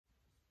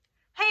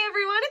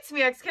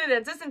it's me,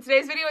 Canadiensis, and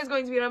today's video is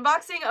going to be an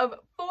unboxing of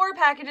 4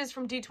 packages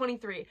from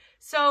D23.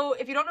 So,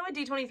 if you don't know what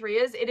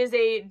D23 is, it is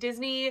a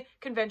Disney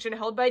convention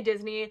held by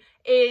Disney.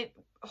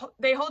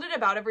 They hold it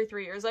about every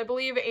 3 years, I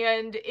believe,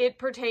 and it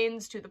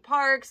pertains to the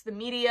parks, the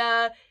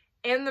media,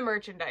 and the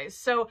merchandise.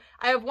 So,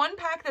 I have 1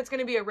 pack that's going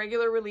to be a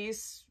regular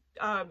release,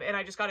 and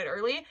I just got it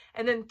early,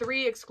 and then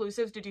 3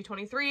 exclusives to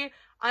D23.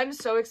 I'm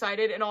so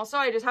excited, and also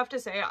I just have to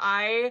say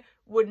I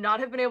would not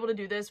have been able to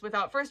do this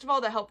without, first of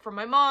all, the help from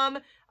my mom.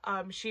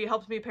 She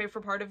helped me pay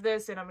for part of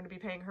this, and I'm going to be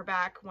paying her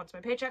back once my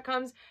paycheck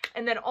comes.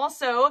 And then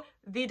also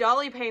the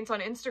Dolly Paints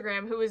on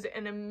Instagram, who is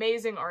an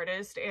amazing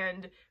artist,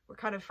 and we're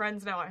kind of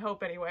friends now, I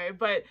hope anyway,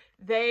 but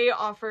they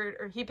offered,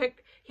 or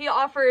he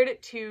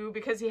offered to,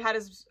 because he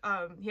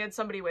had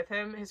somebody with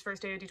him his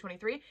first day of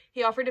D23,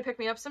 he offered to pick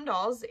me up some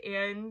dolls,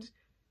 and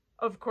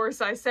of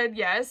course I said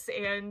yes,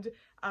 and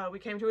we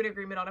came to an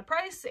agreement on a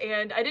price,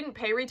 and I didn't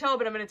pay retail,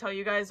 but I'm going to tell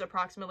you guys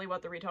approximately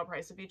what the retail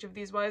price of each of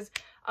these was.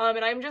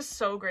 And I'm just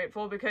so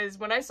grateful, because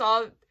when I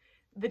saw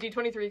the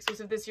D23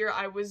 exclusive this year,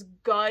 I was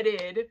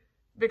gutted,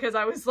 because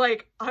I was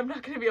like, I'm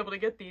not going to be able to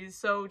get these,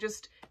 so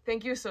just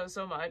thank you so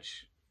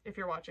much if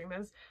you're watching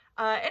this.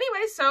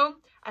 Anyway, so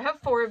I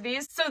have 4 of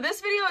these. So this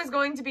video is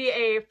going to be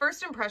a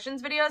first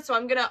impressions video, so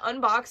I'm gonna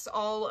unbox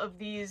all of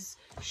these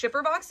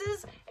shipper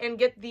boxes and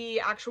get the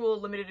actual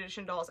limited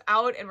edition dolls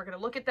out, and we're gonna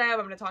look at them.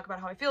 I'm gonna talk about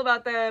how I feel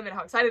about them and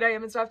how excited I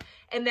am and stuff.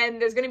 And then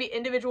there's gonna be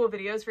individual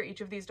videos for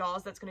each of these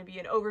dolls. That's gonna be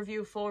an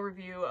overview, full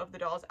review of the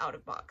dolls out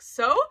of box.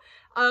 So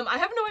I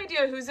have no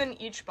idea who's in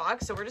each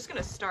box, so we're just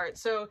gonna start.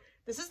 So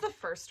this is the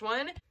first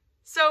one.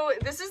 So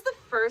this is the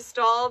first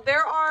doll.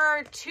 There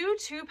are 2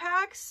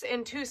 2-packs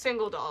and 2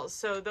 single dolls.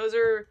 So those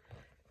are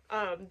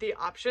the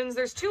options.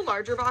 There's 2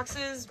 larger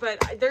boxes, but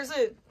there's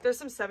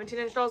some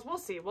 17-inch dolls.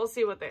 We'll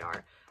see what they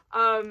are.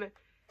 And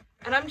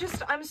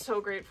I'm so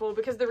grateful,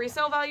 because the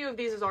resale value of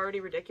these is already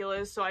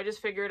ridiculous. So I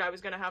just figured I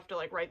was gonna have to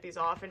like write these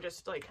off and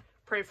just like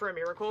pray for a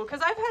miracle,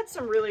 because I've had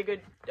some really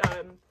good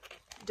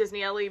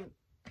Disney Ellie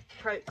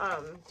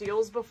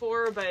deals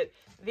before, but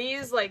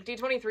these like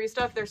D23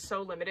 stuff, they're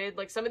so limited.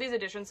 Like some of these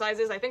edition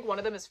sizes, I think one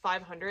of them is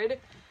 500,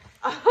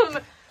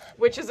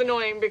 which is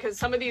annoying, because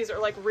some of these are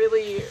like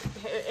really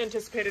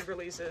anticipated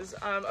releases.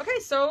 Okay,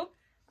 so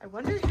I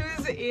wonder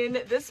who's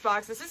in this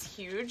box. This is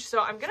huge,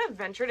 so I'm gonna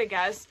venture to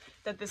guess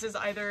that this is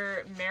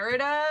either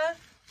Merida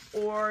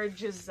or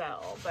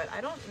Giselle, but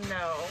I don't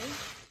know.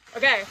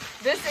 Okay,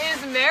 this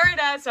is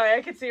Merida. Sorry,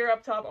 I could see her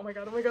up top. Oh my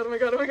god, oh my god, oh my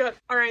god, oh my god.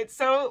 All right,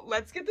 so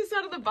let's get this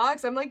out of the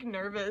box. I'm like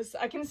nervous.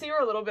 I can see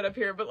her a little bit up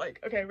here, but like,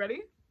 okay,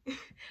 ready?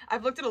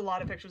 I've looked at a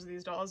lot of pictures of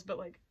these dolls, but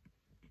like,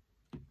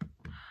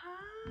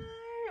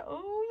 hi,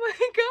 oh my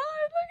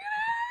god,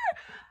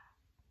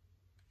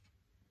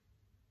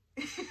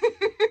 look at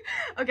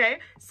her. Okay,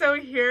 so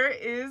here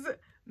is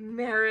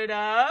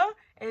Merida,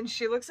 and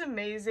she looks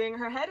amazing.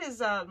 Her head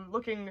is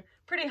looking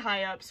pretty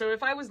high up, so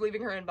if I was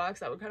leaving her in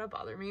box, that would kind of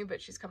bother me,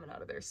 but she's coming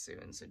out of there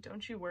soon, so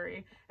don't you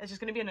worry. It's just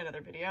gonna be in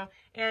another video.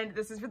 And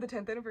this is for the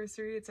 10th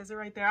anniversary. It says it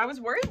right there. I was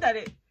worried that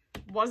it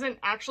wasn't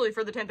actually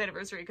for the 10th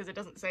anniversary, because it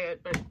doesn't say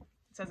it, but it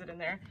says it in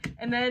there.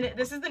 And then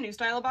this is the new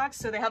style box,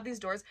 so they have these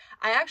doors.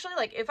 I actually,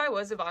 like, if I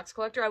was a box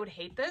collector, I would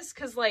hate this,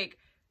 because like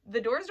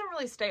the doors don't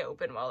really stay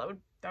open well.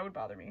 That would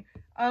bother me.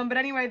 But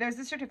anyway, there's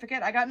the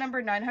certificate. I got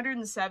number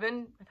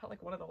 907. I felt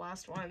like one of the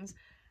last ones.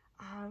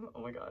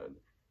 Oh my god.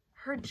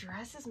 Her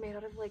dress is made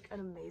out of like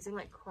an amazing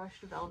like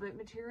crushed velvet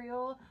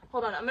material.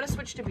 Hold on, I'm gonna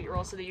switch to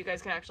B-roll so that you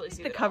guys can actually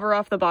see the cover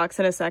off the box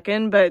in a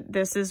second, but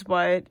this is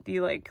what the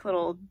like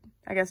little,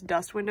 I guess,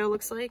 dust window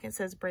looks like. It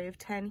says Brave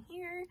 10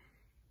 here.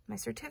 My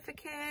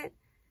certificate.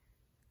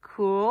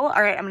 Cool.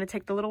 All right, I'm gonna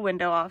take the little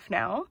window off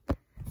now.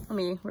 Let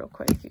me, real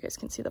quick, you guys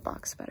can see the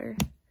box better.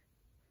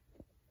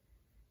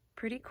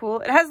 Pretty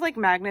cool. It has like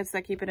magnets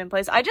that keep it in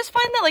place. I just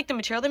find that like the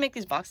material they make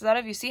these boxes out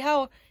of, you see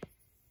how,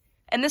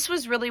 and this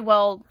was really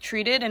well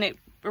treated and it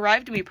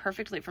arrived to me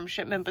perfectly from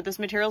shipment, but this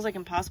material is like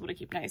impossible to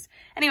keep nice.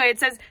 Anyway, it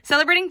says,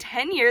 celebrating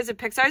 10 years of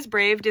Pixar's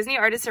Brave, Disney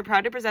artists are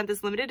proud to present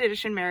this limited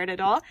edition Merida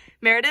doll.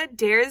 Merida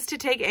dares to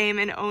take aim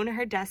and own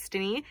her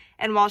destiny,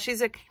 and while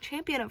she's a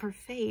champion of her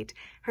fate,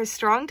 her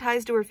strong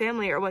ties to her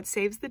family are what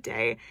saves the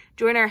day.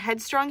 Join our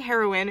headstrong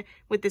heroine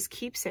with this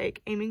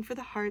keepsake, aiming for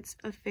the hearts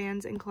of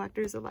fans and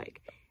collectors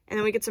alike. And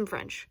then we get some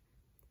French.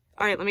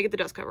 All right, let me get the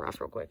dust cover off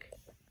real quick.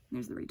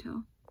 There's the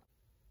retail.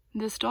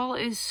 This doll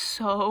is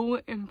so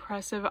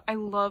impressive. I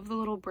love the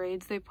little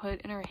braids they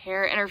put in her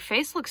hair, and her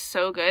face looks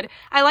so good.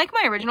 I like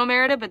my original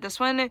Merida, but this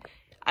one,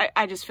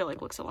 I just feel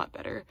like looks a lot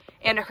better.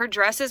 And her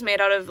dress is made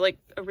out of like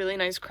a really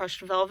nice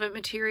crushed velvet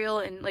material,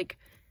 and like,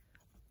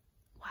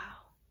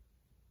 wow.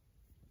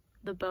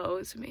 The bow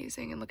is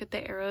amazing, and look at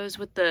the arrows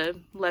with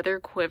the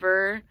leather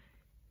quiver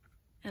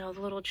and all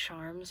the little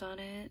charms on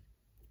it.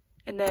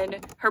 And then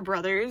her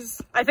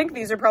brothers. I think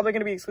these are probably going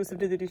to be exclusive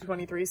to the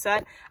D23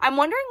 set. I'm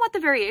wondering what the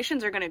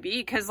variations are going to be,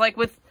 because like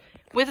with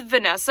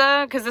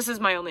Vanessa, because this is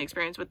my only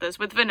experience with this,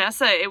 with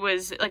Vanessa it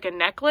was like a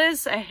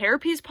necklace, a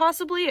hairpiece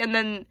possibly, and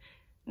then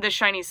the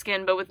shiny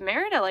skin. But with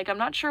Merida, like, I'm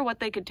not sure what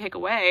they could take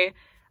away.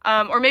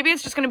 Or maybe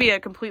it's just going to be a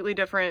completely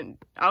different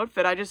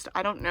outfit.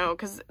 I don't know.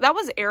 Because that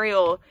was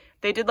Ariel.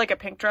 They did like a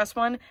pink dress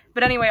one.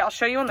 But anyway, I'll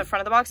show you on the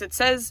front of the box. It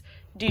says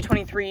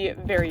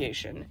D23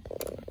 variation.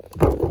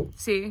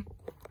 See?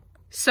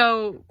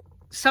 So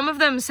some of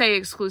them say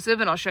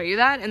exclusive, and I'll show you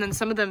that. And then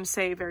some of them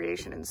say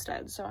variation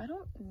instead. So I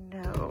don't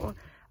know.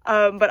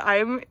 But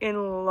I'm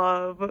in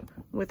love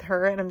with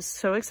her, and I'm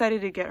so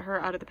excited to get her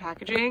out of the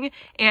packaging.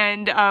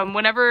 And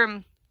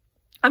whenever,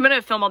 I'm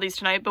gonna film all these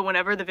tonight, but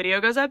whenever the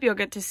video goes up, you'll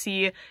get to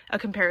see a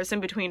comparison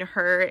between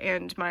her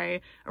and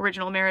my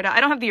original Merida. I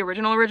don't have the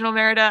original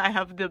Merida, I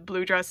have the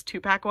blue dress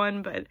 2-pack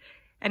one, but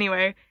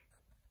anyway.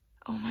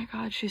 Oh my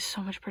god, she's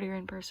so much prettier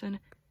in person.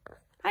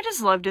 I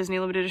just love Disney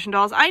limited edition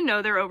dolls. I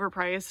know they're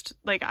overpriced,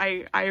 like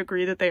I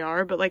agree that they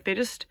are, but like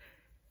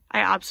I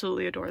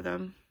absolutely adore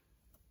them.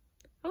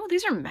 Oh,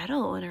 these are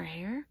metal in her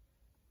hair.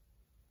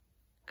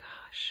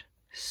 Gosh,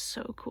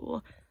 so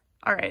cool.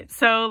 All right,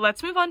 so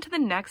let's move on to the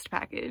next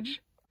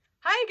package.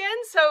 Hi again.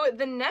 So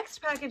the next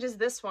package is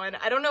this one.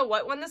 I don't know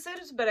what one this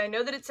is, but I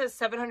know that it says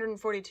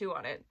 742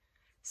 on it.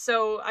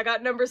 So I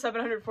got number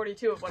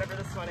 742 of whatever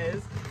this one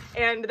is.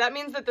 And that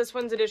means that this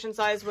one's edition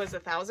size was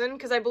 1,000,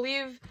 because I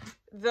believe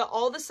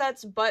all the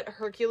sets but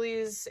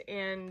Hercules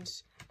and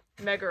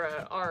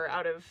Megara are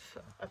out of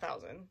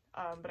 1,000.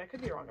 But I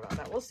could be wrong about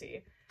that. We'll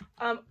see.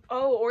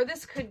 Oh, or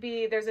this could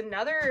be, there's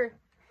another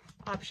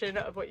option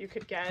of what you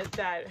could get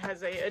that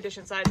has a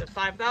edition size of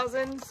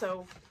 5,000,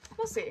 so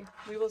we'll see.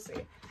 We will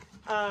see.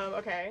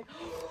 Okay.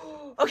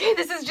 Okay,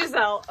 this is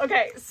Giselle.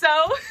 Okay,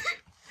 so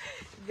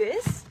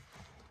this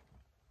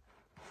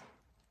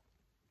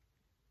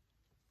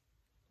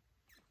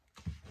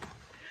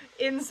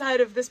inside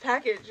of this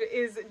package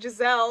is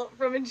Giselle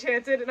from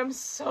Enchanted, and I'm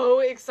so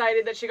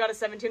excited that she got a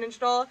 17-inch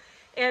doll,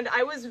 and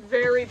I was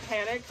very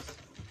panicked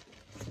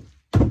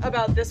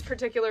about this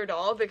particular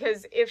doll,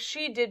 because if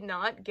she did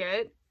not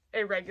get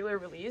a regular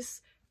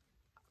release,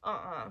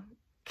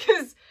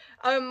 because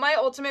my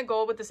ultimate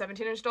goal with the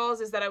 17-inch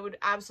dolls is that I would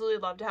absolutely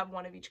love to have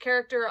one of each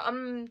character.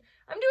 I'm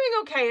doing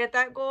okay at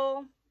that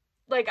goal.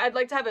 Like, I'd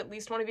like to have at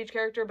least one of each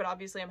character, but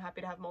obviously I'm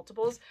happy to have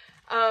multiples.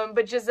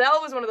 But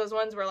Giselle was one of those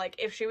ones where, like,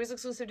 if she was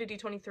exclusive to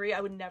D23,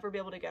 I would never be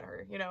able to get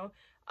her, you know?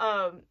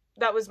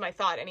 That was my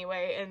thought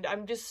anyway, and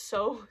I'm just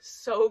so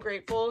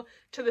grateful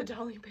to the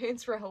Dolly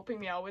Paints for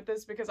helping me out with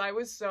this, because I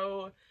was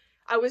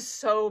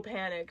so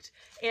panicked.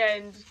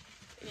 And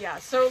yeah,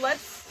 so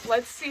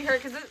let's see her,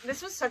 because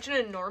this was such an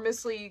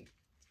enormously,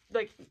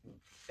 like,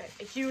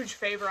 a huge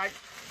favor.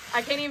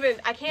 I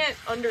can't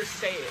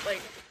understate,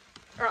 like,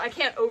 or I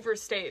can't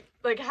overstate,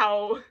 like,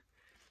 how,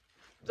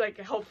 like,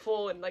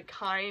 helpful and, like,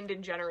 kind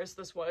and generous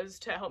this was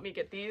to help me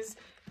get these.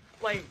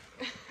 Like,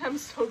 I'm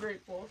so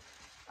grateful.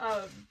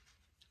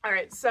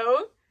 Alright,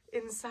 so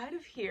inside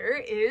of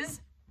here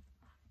is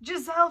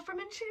Giselle from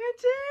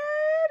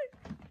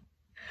Enchanted!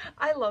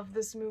 I love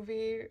this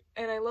movie,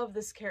 and I love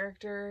this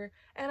character,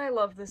 and I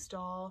love this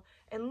doll,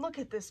 and look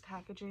at this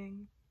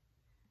packaging.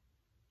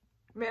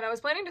 Man, I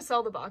was planning to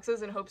sell the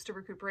boxes in hopes to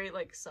recuperate,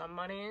 like, some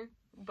money,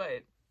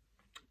 but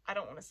I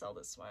don't want to sell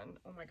this one.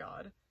 Oh my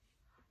god.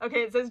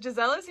 Okay, it says,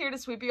 Giselle is here to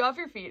sweep you off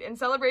your feet. In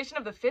celebration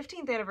of the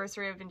 15th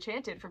anniversary of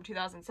Enchanted from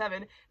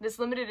 2007, this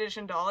limited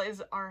edition doll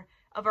is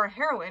of our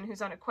heroine,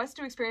 who's on a quest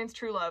to experience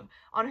true love.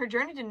 On her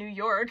journey to New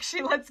York,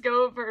 she lets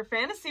go of her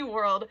fantasy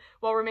world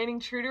while remaining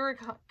true to her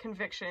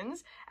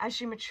convictions. As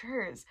she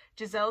matures,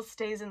 Giselle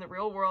stays in the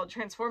real world,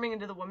 transforming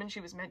into the woman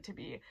she was meant to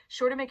be.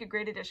 Sure to make a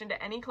great addition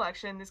to any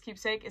collection, this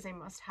keepsake is a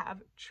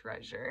must-have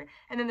treasure.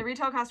 And then the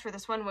retail cost for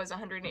this one was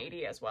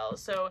 $180 as well,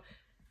 so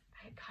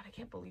God, I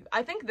can't believe,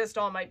 I think this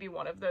doll might be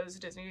one of those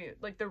Disney,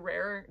 like the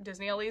rare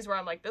Disney LEs where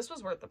I'm like, this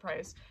was worth the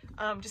price.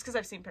 Just because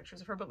I've seen pictures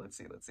of her, but let's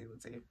see.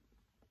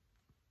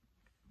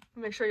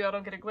 Make sure y'all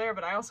don't get a glare,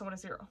 but I also want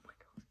to see her. Oh my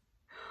god.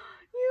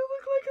 You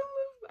look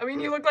like I mean,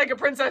 you look like a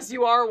princess,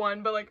 you are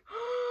one, but like,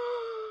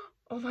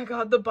 oh my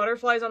god, the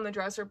butterflies on the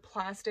dress are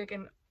plastic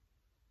and,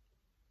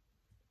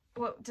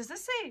 well, does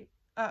this say,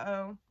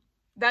 uh-oh.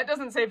 That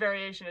doesn't say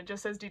variation, it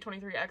just says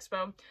D23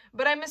 Expo.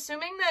 But I'm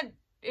assuming that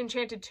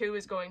Enchanted 2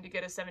 is going to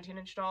get a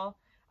 17-inch doll.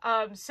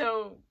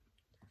 So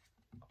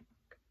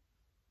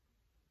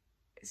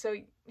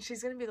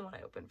she's gonna be the one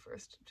I open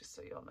first, just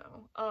so y'all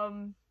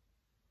know.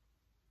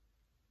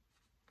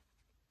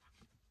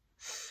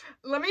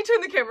 Let me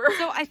turn the camera.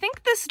 So I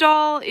think this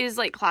doll is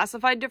like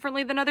classified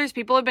differently than others.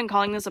 People have been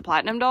calling this a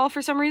platinum doll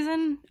for some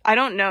reason. I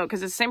don't know,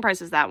 because it's the same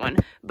price as that one.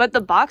 But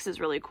the box is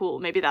really cool.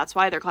 Maybe that's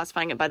why they're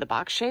classifying it by the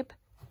box shape.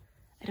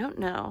 I don't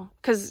know.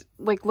 Because,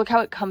 like, look how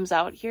it comes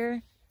out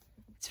here.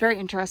 It's very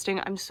interesting.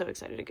 I'm so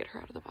excited to get her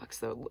out of the box,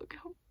 though. Look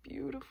how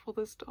beautiful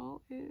this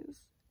doll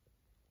is.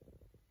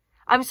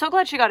 I'm so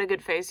glad she got a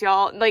good face,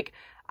 y'all. Like,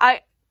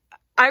 I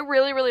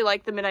really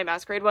like the Midnight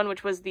Masquerade one,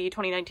 which was the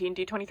 2019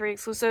 D23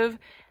 exclusive.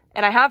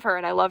 And I have her,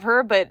 and I love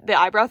her, but the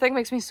eyebrow thing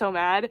makes me so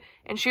mad.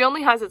 And she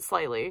only has it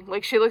slightly.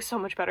 Like, she looks so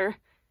much better.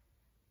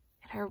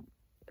 And her...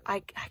 I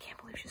can't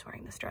believe she's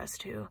wearing this dress,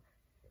 too.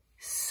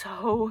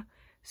 So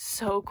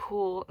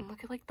cool. And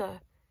look at, like, the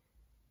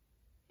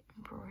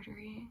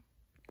embroidery.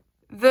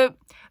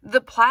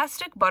 The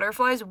plastic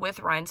butterflies with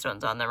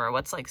rhinestones on them are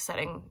what's like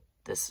setting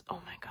this.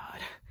 Oh my god.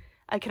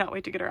 I cannot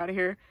wait to get her out of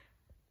here.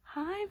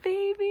 Hi,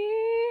 baby.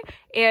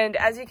 And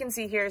as you can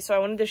see here, so I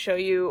wanted to show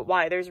you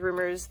why there's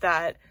rumors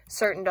that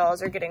certain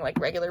dolls are getting like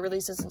regular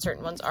releases and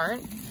certain ones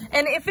aren't.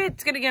 And if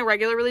it's going to get a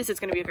regular release, it's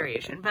going to be a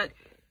variation. But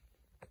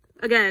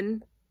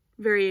again,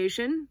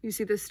 variation. You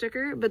see this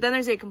sticker? But then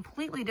there's a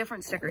completely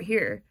different sticker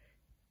here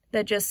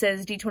that just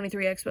says D23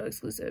 Expo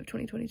exclusive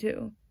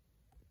 2022.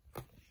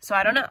 So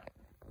I don't know.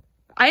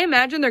 I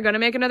imagine they're going to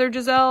make another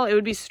Giselle. It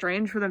would be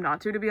strange for them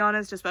not to be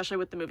honest, especially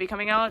with the movie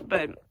coming out.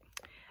 But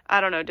I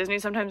don't know. Disney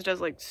sometimes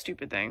does like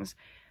stupid things.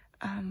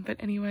 But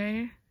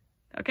anyway,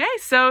 okay.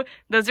 So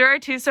those are our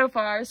 2 so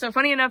far. So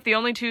funny enough, the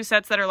only 2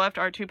 sets that are left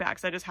are 2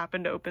 packs. I just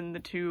happened to open the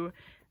 2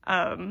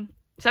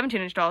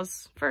 17-inch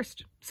dolls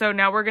first. So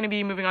now we're going to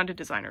be moving on to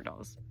designer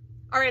dolls.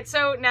 All right.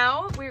 So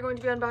now we're going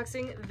to be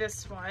unboxing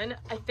this one.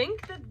 I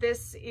think that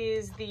this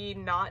is the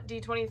not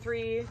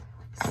D23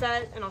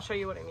 set, and I'll show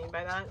you what I mean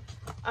by that.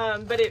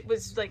 But it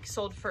was like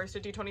sold first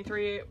at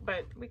D23,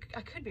 but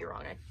I could be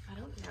wrong. I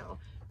don't know.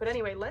 But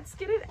anyway, let's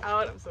get it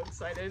out. I'm so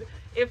excited.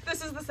 If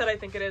this is the set I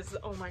think it is,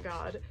 oh my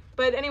god.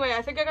 But anyway,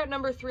 I think I got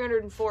number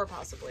 304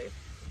 possibly.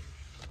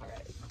 All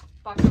right,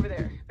 box over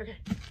there. Okay.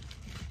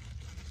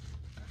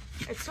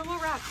 It's so well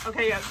wrapped.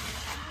 Okay, yes.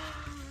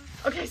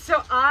 Okay,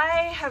 so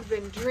I have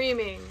been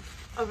dreaming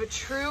of a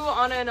true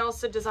Anna and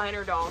Elsa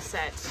designer doll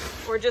set,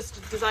 or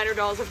just designer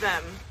dolls of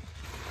them,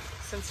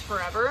 since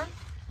forever.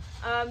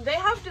 They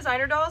have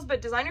designer dolls,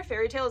 but designer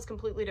fairy tale is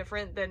completely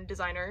different than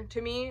designer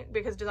to me,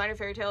 because designer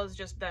fairy tale is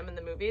just them in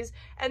the movies.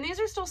 And these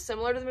are still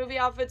similar to the movie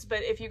outfits,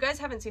 but if you guys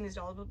haven't seen these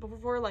dolls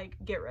before, like,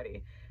 get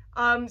ready.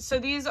 So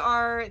these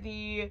are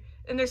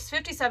and there's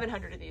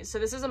 5,700 of these, so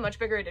this is a much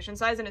bigger edition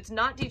size, and it's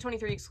not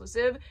D23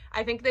 exclusive.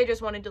 I think they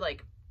just wanted to,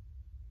 like,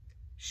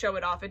 show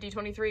it off at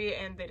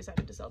D23, and they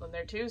decided to sell them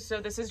there too.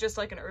 So this is just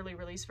like an early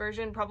release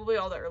version. Probably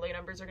all the early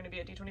numbers are going to be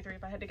at D23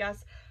 if I had to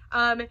guess.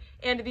 And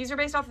these are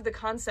based off of the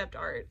concept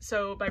art,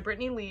 so by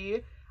Brittany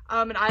Lee.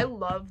 And I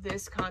love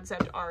this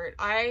concept art.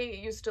 I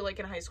used to, like,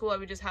 in high school, I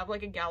would just have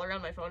like a gallery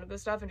on my phone of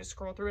this stuff and just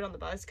scroll through it on the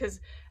bus, because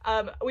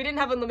we didn't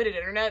have unlimited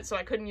internet, so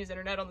I couldn't use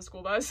internet on the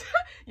school bus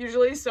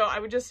usually, so I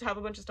would just have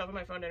a bunch of stuff on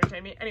my phone to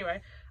entertain me.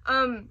 Anyway,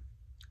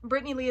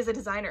 Brittany Lee is a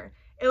designer,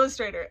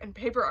 illustrator, and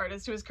paper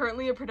artist who is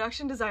currently a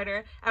production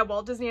designer at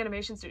Walt Disney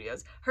Animation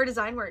Studios. Her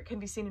design work can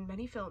be seen in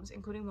many films,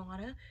 including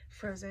Moana,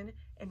 Frozen,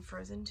 and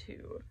Frozen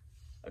 2.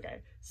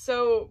 Okay,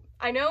 so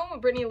I know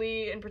Brittany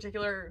Lee in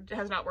particular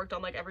has not worked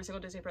on like every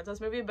single Disney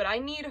princess movie, but I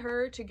need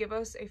her to give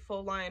us a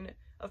full line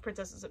of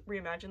princesses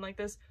reimagined like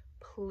this.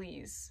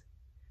 Please,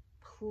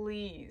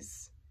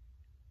 please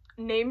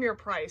name your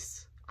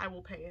price. I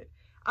will pay it.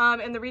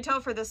 And the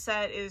retail for this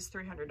set is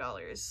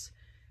 $300.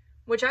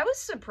 Which I was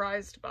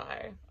surprised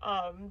by,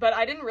 but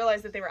I didn't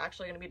realize that they were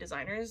actually going to be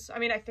designers. I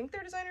mean, I think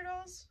they're designer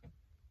dolls.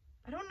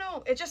 I don't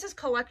know. It just says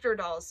collector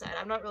dolls set.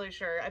 I'm not really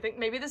sure. I think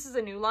maybe this is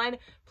a new line.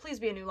 Please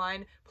be a new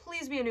line.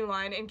 Please be a new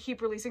line and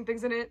keep releasing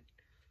things in it.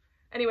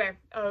 Anyway,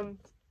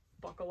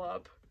 buckle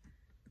up.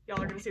 Y'all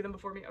are going to see them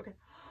before me. Okay.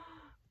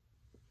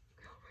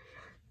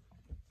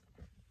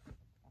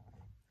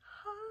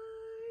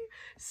 Hi.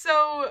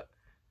 So,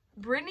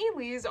 Brittany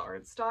Lee's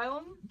art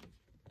style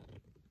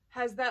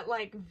has that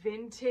like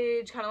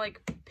vintage kind of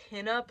like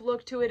pinup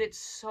look to it. It's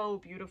so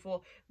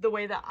beautiful the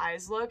way the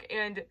eyes look,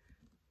 and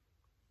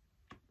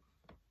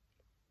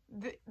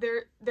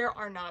there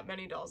are not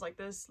many dolls like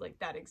this, like,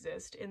 that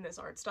exist in this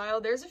art style.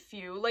 There's a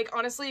few. Like,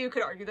 honestly, you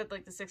could argue that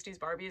like the 60s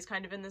Barbie is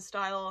kind of in this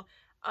style.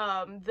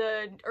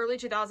 The early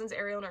 2000s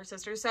Ariel and Her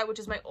Sisters set, which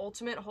is my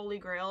ultimate holy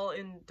grail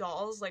in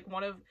dolls, like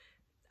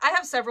I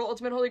have several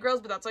ultimate holy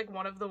grails, but that's like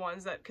one of the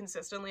ones that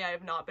consistently I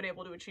have not been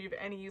able to achieve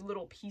any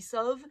little piece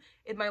of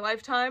in my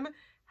lifetime,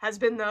 has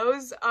been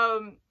those.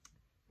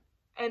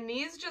 And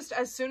these, just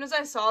as soon as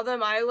I saw them,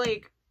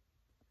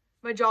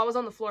 my jaw was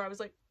on the floor. I was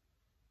like,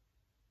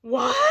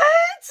 what?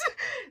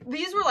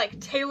 These were like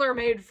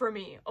tailor-made for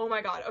me. Oh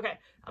my god. Okay,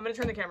 I'm gonna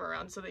turn the camera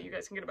around so that you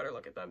guys can get a better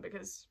look at them,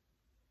 because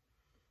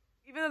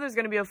even though there's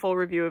going to be a full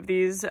review of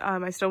these,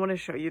 I still want to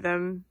show you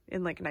them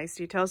in like nice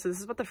detail. So this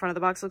is what the front of the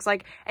box looks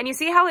like. And you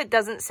see how it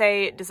doesn't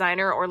say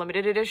designer or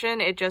limited edition?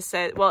 It just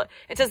says, well,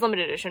 it says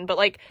limited edition, but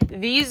like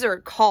these are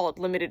called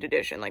limited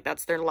edition. Like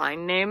that's their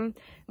line name.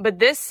 But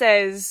this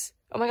says,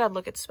 oh my god,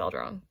 look, it's spelled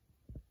wrong.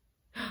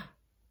 I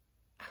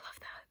love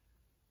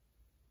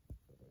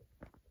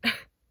that.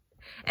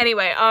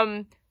 Anyway,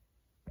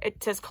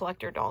 it says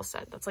collector doll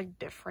set. That's like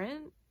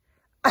different.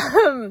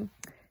 And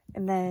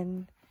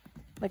then,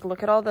 like,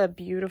 look at all the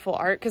beautiful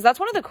art, because that's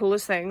one of the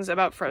coolest things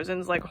about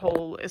Frozen's, like,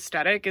 whole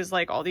aesthetic is,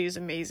 like, all these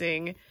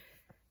amazing,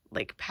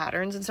 like,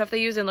 patterns and stuff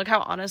they use. And look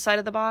how Anna's side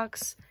of the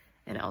box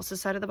and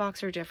Elsa's side of the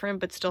box are different,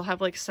 but still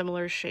have, like,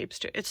 similar shapes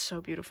to it. It's so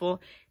beautiful.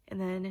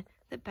 And then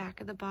the back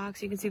of the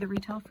box, you can see the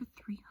retail for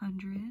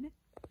 $300.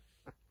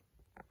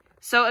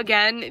 So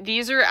again,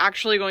 these are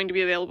actually going to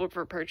be available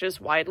for purchase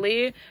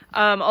widely.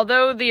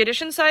 Although the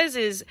edition size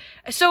is,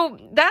 so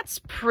that's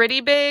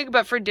pretty big,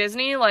 but for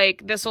Disney,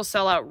 like, this will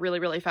sell out really,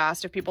 really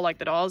fast if people like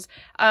the dolls.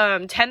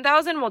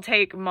 10,000 will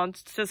take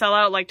months to sell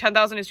out. Like,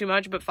 10,000 is too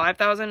much, but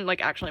 5,000,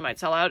 like, actually might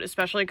sell out,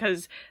 especially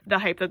because the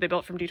hype that they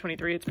built from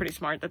D23, it's pretty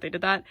smart that they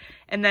did that.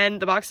 And then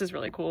the box is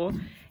really cool.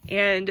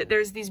 And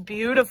there's these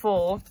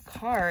beautiful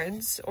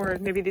cards, or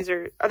maybe these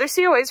are there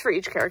COAs for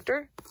each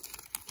character?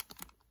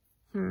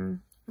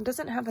 It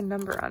doesn't have a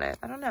number on it.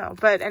 I don't know.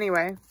 But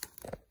anyway,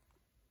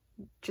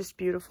 just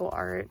beautiful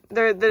art.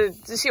 The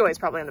COA is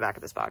probably in the back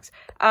of this box.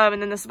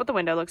 And then this is what the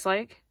window looks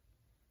like.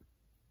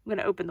 I'm going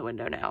to open the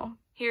window now.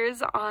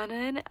 Here's Anna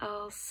and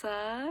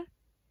Elsa.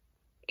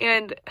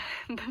 And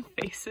the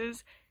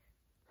faces.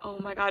 Oh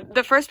my god.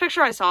 The first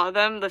picture I saw of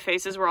them, the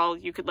faces were all,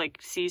 you could, like,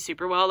 see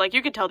super well. Like,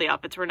 you could tell the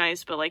outfits were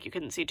nice, but, like, you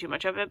couldn't see too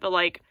much of it. But,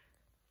 like,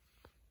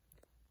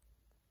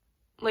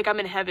 I'm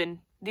in heaven.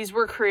 These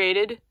were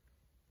created,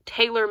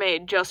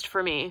 tailor-made just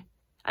for me.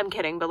 I'm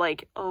kidding, but,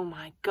 like, oh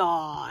my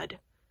god.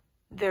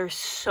 They're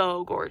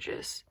so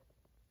gorgeous.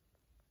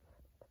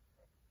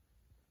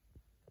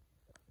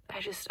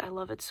 I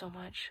love it so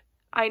much.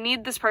 I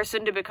need this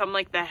person to become,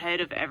 like, the head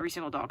of every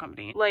single doll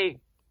company. Like,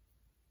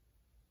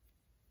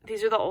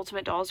 these are the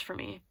ultimate dolls for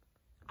me.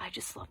 I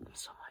just love them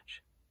so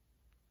much.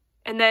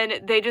 And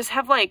then they just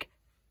have, like,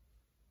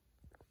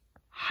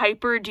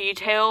 hyper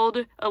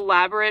detailed,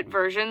 elaborate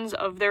versions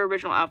of their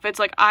original outfits.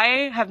 Like,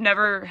 I have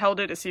never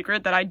held it a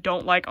secret that I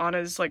don't like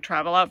Anna's, like,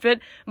 travel outfit,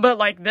 but,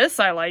 like, this,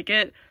 I like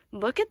it.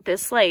 Look at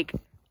this, like,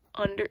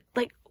 under,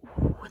 like,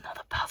 ooh, and all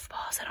the puff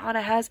balls that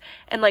Anna has.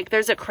 And, like,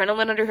 there's a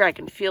crinoline under here. I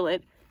can feel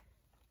it.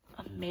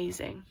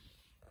 Amazing.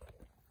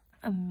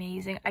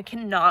 Amazing. I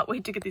cannot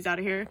wait to get these out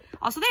of here.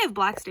 Also, they have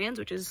black stands,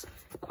 which is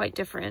quite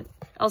different.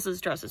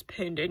 Elsa's dress is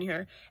pinned in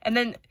here. And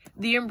then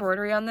the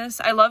embroidery on this.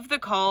 I love the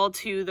call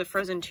to the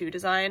Frozen 2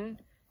 design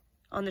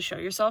on the Show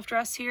Yourself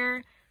dress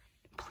here.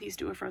 Please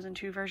do a Frozen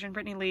 2 version.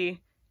 Brittany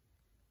Lee,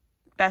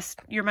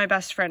 you're my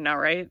best friend now,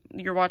 right?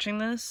 You're watching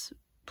this?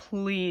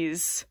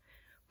 Please.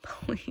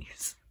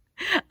 Please.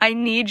 I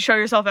need Show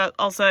Yourself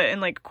Elsa and,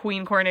 like,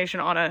 Queen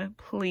Coronation Anna.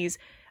 Please.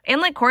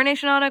 And, like,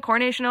 Coronation Anna,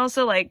 Coronation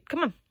Elsa. Like,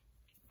 come on.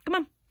 Come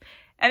on.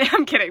 And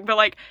I'm kidding, but,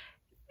 like,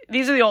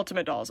 these are the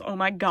ultimate dolls. Oh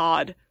my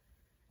god.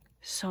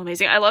 So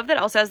amazing. I love that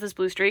Elsa has this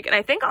blue streak, and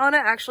I think Anna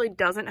actually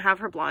doesn't have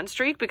her blonde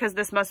streak because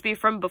this must be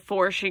from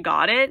before she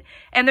got it.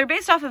 And they're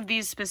based off of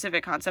these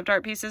specific concept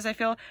art pieces, I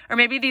feel. Or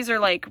maybe these are,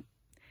 like,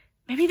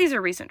 maybe these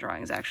are recent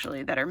drawings,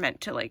 actually, that are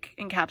meant to, like,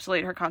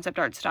 encapsulate her concept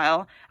art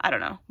style. I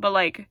don't know. But,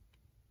 like,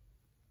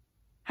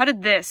 how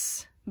did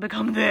this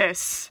become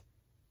this?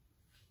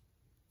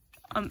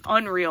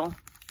 Unreal.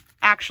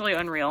 Actually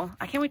unreal.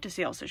 I can't wait to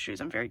see Elsa's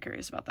shoes. I'm very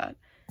curious about that.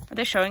 Are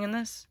they showing in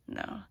this?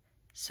 No.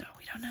 So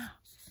we don't know.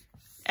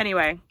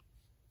 Anyway.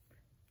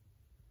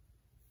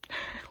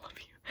 I love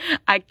you.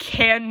 I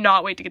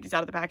cannot wait to get these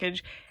out of the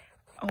package.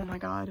 Oh my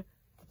god.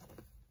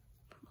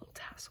 Little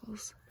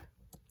tassels.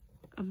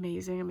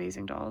 Amazing,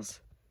 amazing dolls.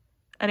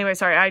 Anyway,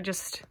 sorry.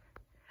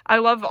 I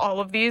love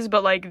all of these,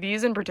 but, like,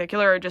 these in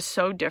particular are just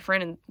so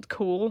different and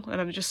cool, and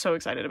I'm just so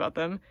excited about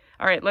them.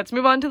 All right, let's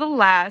move on to the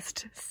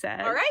last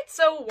set. All right,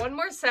 so one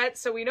more set.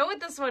 So we know what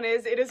this one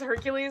is. It is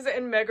Hercules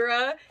and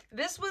Merida.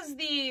 This was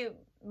the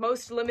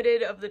most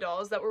limited of the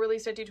dolls that were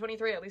released at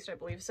D23, at least I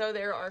believe so.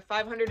 There are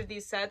 500 of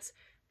these sets.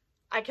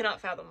 I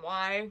cannot fathom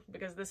why,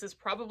 because this is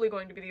probably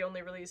going to be the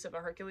only release of a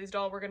Hercules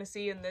doll we're going to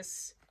see in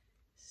this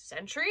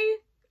century.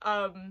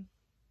 I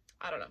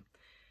don't know.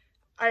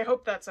 I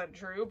hope that's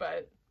untrue,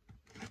 but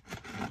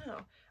I don't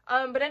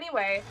know. But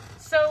anyway,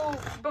 so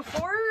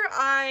before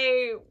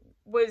I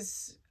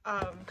was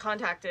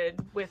contacted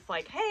with,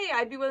 like, hey,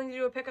 I'd be willing to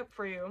do a pickup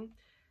for you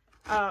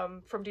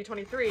from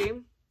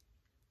D23,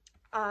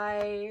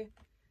 I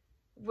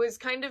was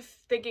kind of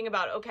thinking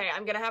about, okay,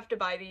 I'm gonna have to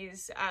buy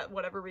these at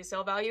whatever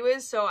resale value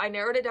is, so I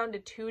narrowed it down to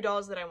 2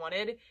 dolls that I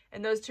wanted,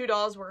 and those 2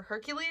 dolls were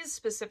Hercules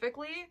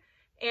specifically,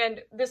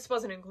 and this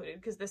wasn't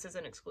included because this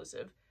isn't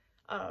exclusive.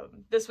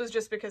 This was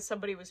just because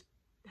somebody was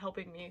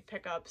helping me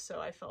pick up, so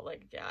I felt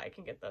like, yeah, I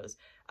can get those.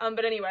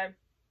 But anyway,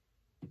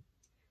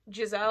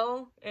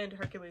 Giselle and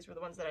Hercules were the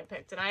ones that I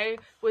picked, and I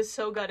was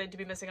so gutted to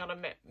be missing out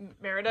on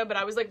Merida, but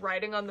I was, like,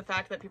 riding on the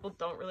fact that people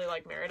don't really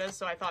like Merida,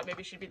 so I thought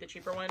maybe she'd be the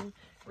cheaper one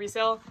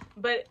resale.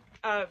 But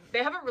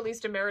they haven't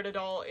released a Merida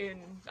doll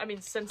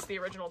since the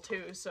original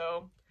 2,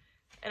 so,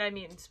 and I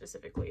mean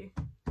specifically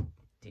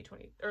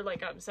D20, or,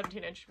 like,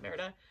 17-inch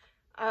Merida.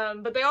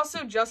 But they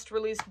also just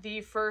released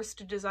the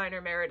first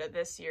designer Merida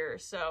this year,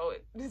 so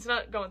it's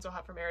not going so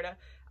hot for Merida.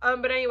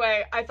 But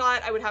anyway, I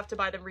thought I would have to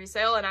buy them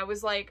resale, and I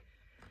was like,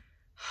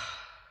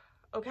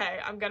 okay,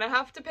 I'm gonna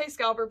have to pay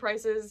scalper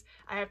prices.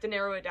 I have to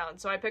narrow it down.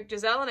 So I picked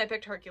Giselle and I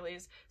picked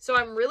Hercules. So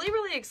I'm really,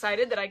 really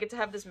excited that I get to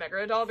have this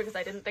Merida doll because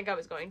I didn't think I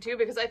was going to,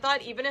 because I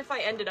thought even if I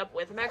ended up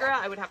with Merida,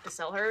 I would have to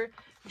sell her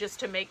just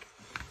to make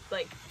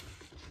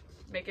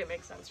it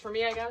make sense for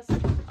me, I guess.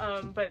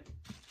 But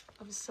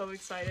I'm so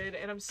excited,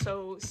 and I'm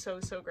so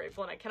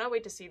grateful, and I cannot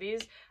wait to see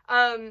these.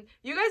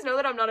 You guys know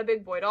that I'm not a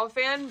big boy doll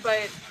fan,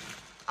 but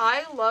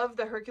I love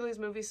the Hercules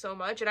movie so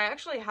much, and I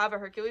actually have a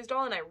Hercules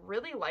doll, and I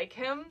really like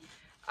him.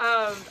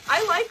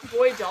 I like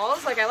boy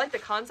dolls, like I like the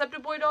concept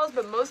of boy dolls,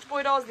 but most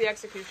boy dolls, the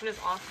execution is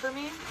off for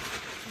me.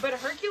 But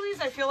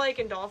Hercules, I feel like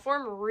in doll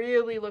form,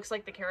 really looks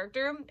like the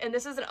character, and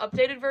this is an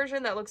updated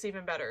version that looks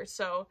even better,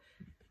 so,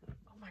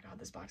 oh my god,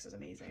 this box is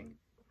amazing.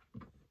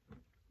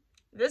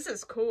 This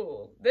is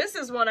cool. This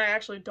is one I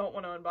actually don't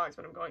want to unbox,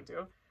 but I'm going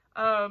to.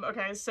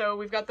 Okay, so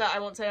we've got the I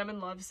Won't Say I'm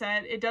in Love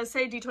set. It does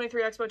say D23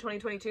 Expo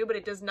 2022, but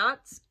it does not,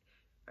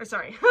 or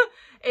sorry,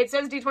 it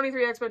says D23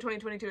 Expo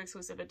 2022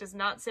 exclusive. It does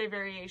not say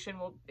variation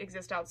will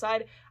exist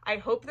outside. I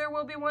hope there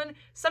will be one.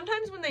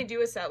 Sometimes when they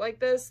do a set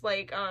like this,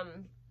 like,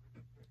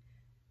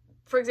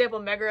 for example,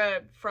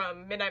 Megara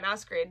from Midnight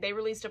Masquerade, they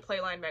released a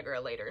Playline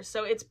Megara later,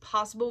 so it's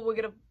possible we'll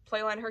get a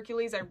Playline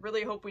Hercules. I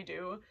really hope we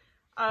do.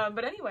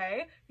 But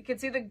anyway, you can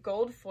see the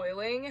gold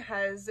foiling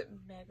has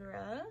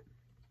Megara,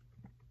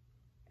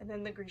 and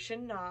then the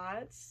Grecian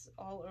knots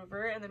all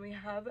over, and then we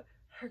have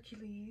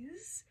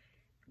Hercules.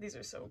 These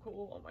are so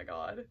cool, oh my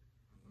god.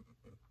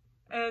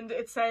 And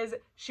it says,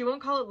 she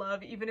won't call it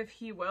love, even if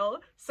he will.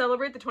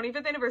 Celebrate the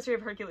 25th anniversary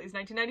of Hercules,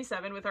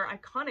 1997, with our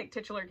iconic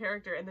titular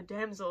character and the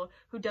damsel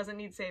who doesn't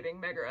need saving,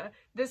 Megara.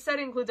 This set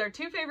includes our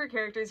two favorite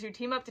characters who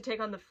team up to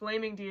take on the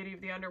flaming deity of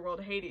the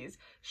underworld, Hades.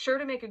 Sure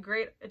to make a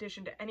great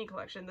addition to any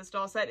collection, this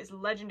doll set is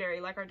legendary,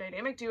 like our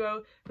dynamic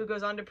duo, who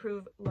goes on to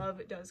prove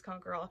love does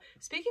conquer all.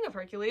 Speaking of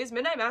Hercules,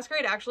 Midnight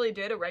Masquerade actually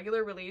did a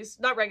regular release,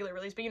 not regular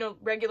release, but you know,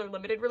 regular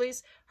limited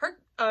release,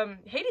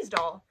 Hades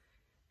doll.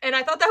 And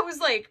I thought that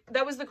was, like,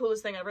 that was the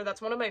coolest thing ever.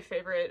 That's one of my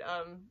favorite,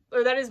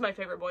 or that is my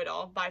favorite boy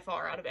doll, by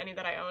far, out of any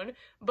that I own.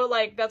 But,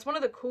 like, that's one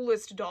of the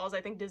coolest dolls I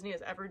think Disney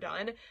has ever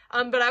done.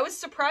 But I was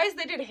surprised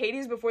they did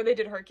Hades before they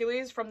did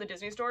Hercules from the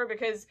Disney store,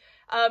 because,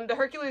 the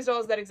Hercules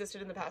dolls that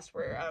existed in the past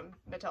were,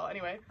 Mattel.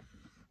 Anyway,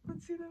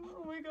 let's see them.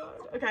 Oh my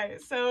god. Okay,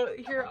 so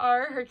here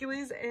are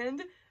Hercules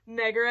and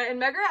Megara, and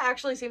Megara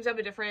actually seems to have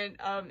a different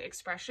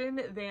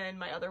expression than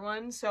my other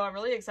one, so I'm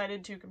really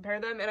excited to compare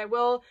them, and I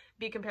will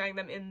be comparing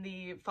them in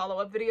the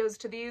follow-up videos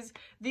to these.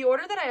 The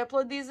order that I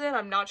upload these in,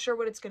 I'm not sure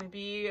what it's going to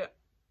be.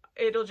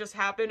 It'll just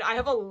happen. I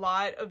have a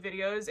lot of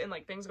videos and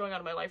like things going on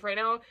in my life right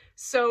now,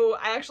 so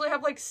I actually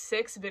have like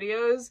 6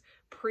 videos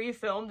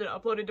pre-filmed and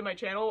uploaded to my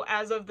channel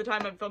as of the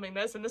time I'm filming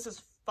this, and this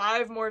is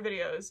 5 more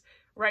videos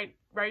right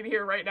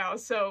here right now,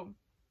 so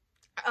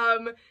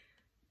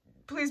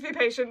please be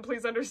patient,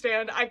 please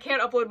understand. I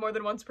can't upload more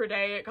than once per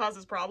day. It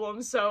causes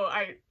problems, so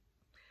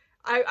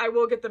I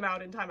will get them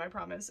out in time, I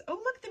promise. Oh,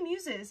 look, the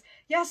muses.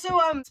 Yeah, so,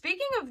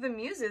 speaking of the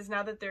muses,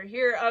 now that they're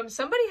here,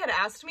 somebody had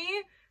asked me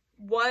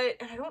what,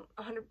 and I don't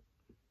 100...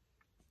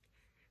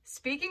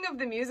 Speaking of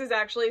the muses,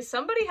 actually,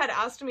 somebody had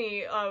asked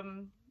me,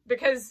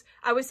 because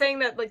I was saying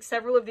that, like,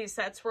 several of these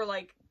sets were,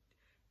 like,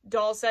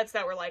 doll sets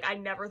that were like, I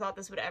never thought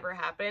this would ever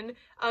happen.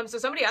 So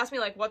somebody asked me,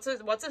 like, what's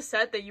a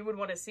set that you would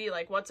want to see?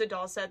 Like, what's a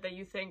doll set that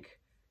you think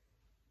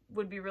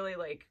would be really,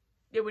 like,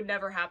 it would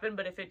never happen,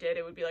 but if it did,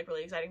 it would be, like,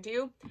 really exciting to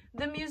you?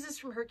 The muses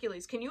from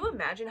Hercules. Can you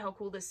imagine how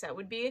cool this set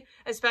would be?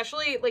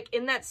 Especially, like,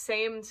 in that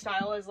same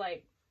style as,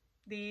 like,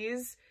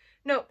 these.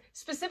 No,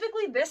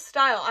 specifically this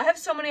style. I have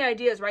so many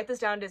ideas. Write this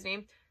down,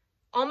 Disney.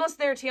 Almost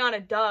there,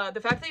 Tiana, duh.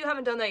 The fact that you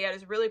haven't done that yet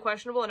is really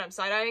questionable, and I'm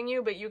side-eyeing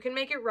you, but you can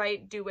make it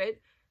right. Do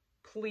it.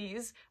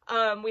 Please.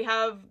 We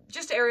have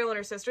just Ariel and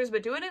her sisters,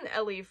 but do it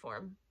in LE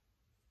form.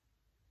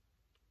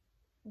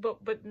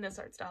 But in this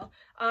art style.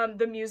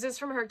 The muses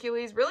from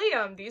Hercules, really,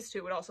 these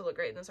two would also look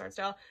great in this art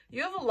style.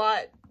 You have a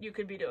lot you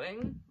could be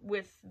doing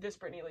with this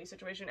Brittany Lee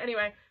situation.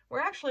 Anyway, we're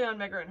actually on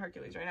Megara and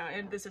Hercules right now,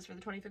 and this is for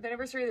the 25th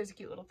anniversary. There's a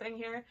cute little thing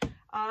here.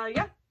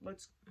 Yeah,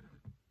 let's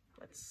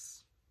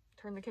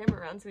turn the camera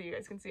around so you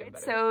guys can see it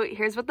better. So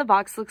here's what the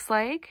box looks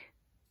like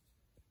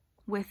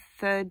with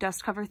the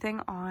dust cover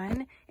thing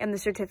on and the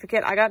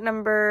certificate. I got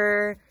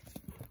number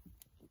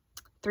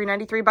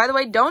 393. By the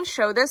way, don't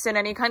show this in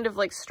any kind of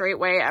like straight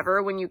way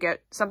ever when you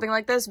get something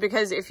like this,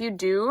 because if you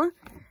do,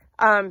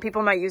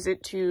 people might use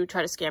it to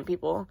try to scam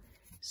people.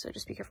 So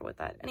just be careful with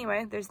that.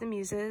 Anyway, there's the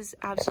muses.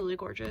 Absolutely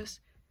gorgeous.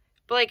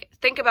 But like,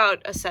 think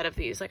about a set of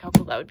these, like how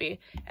cool that would be.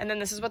 And then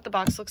this is what the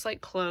box looks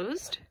like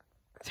closed.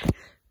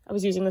 I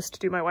was using this to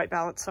do my white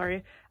balance,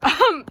 sorry.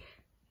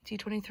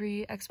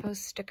 D23 Expo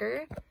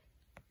sticker.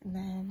 And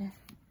then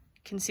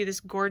you can see this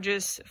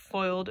gorgeous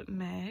foiled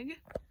Meg.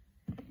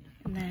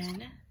 And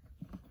then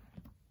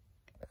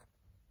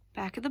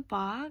back of the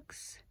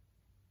box.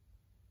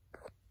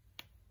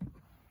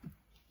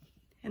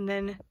 And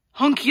then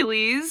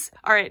Hercules.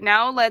 All right,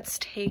 now let's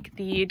take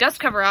the dust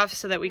cover off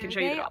so that we can show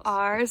you the dolls. They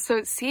are.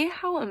 So see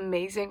how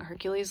amazing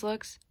Hercules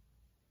looks?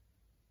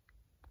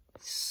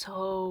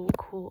 So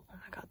cool. Oh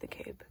my god, the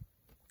cape.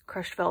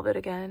 Crushed velvet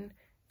again.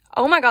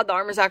 Oh my god, the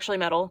armor's actually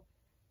metal.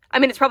 I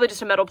mean, it's probably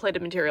just a metal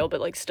plated material,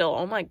 but like still,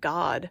 oh my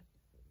god.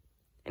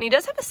 And he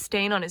does have a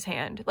stain on his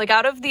hand. Like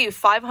out of the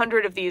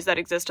 500 of these that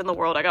exist in the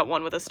world, I got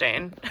one with a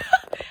stain.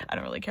 I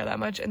don't really care that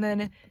much. And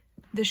then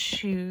the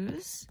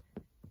shoes.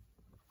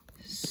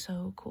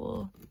 So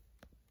cool.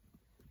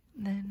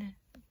 then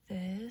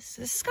this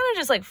is kind of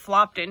just like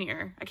flopped in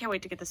here. I can't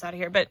wait to get this out of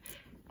here, but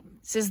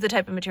this is the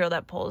type of material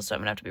that pulls, so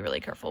I'm gonna have to be really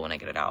careful when I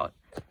get it out.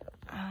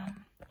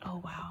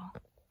 Oh wow,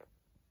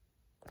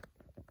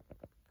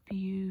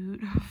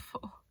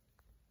 beautiful.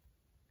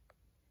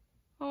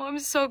 Oh, I'm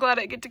so glad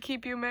I get to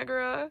keep you,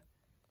 Megara.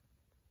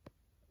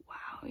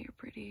 Wow, you're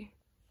pretty.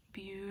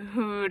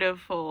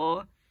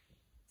 Beautiful.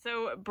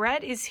 So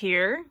Brett is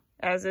here,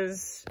 as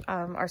is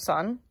our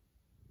son.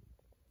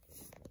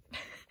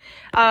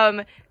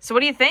 So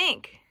what do you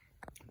think?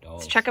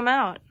 Dolls. Let's check him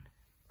out.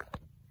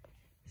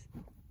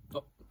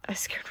 Oh. I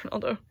scared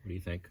Ronaldo. What do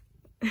you think?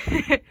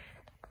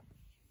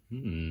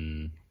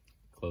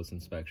 Close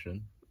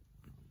inspection.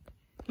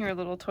 You're a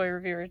little toy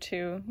reviewer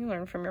too. You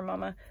learn from your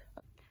mama.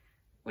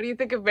 What do you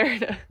think of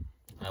Merida?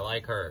 I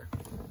like her.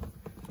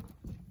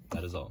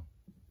 That is all.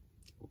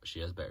 She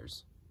has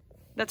bears.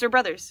 That's her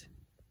brothers.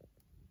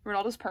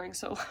 Ronaldo's purring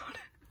so loud.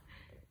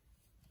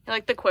 I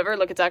like the quiver.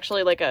 Look, it's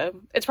actually like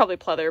it's probably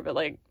pleather, but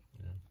like.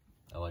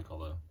 Yeah. I like all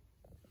the.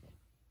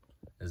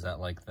 Is that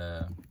like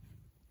the.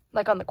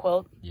 Like on the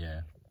quilt?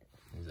 Yeah,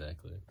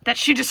 exactly. That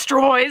she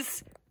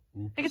destroys!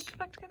 Oops. I get to put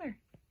back together.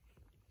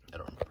 I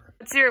don't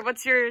remember.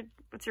 What's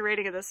your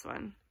rating of this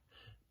one?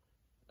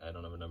 I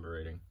don't have a number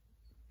rating.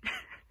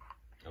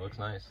 It looks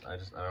nice. I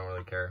don't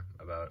really care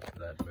about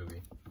that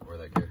movie or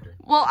that character.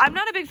 Well, I'm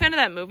not a big fan of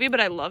that movie, but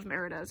I love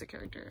Merida as a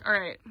character. All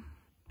right.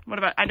 What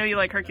about, I know you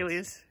like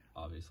Hercules.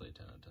 Obviously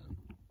 10 out of 10.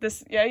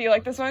 This, yeah, you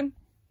like this one?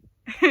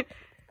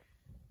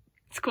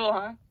 It's cool,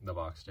 huh? The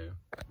box too.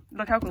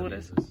 Look how cool it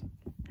is.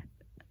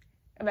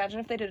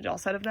 Imagine if they did a doll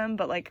set of them,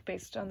 but like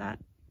based on that.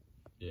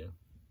 Yeah.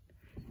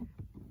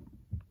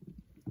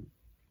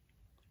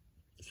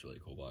 It's a really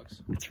cool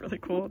box. It's really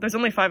cool. There's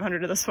only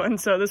 500 of this one,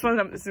 so this one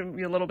is going to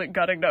be a little bit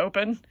gutting to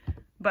open,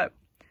 but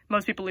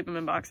most people leave them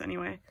in box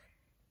anyway.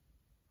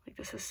 Like,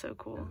 this is so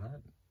cool. Isn't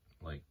that,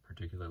 like,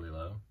 particularly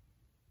low?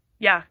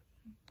 Yeah.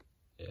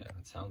 Yeah,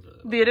 it sounds really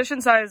low. The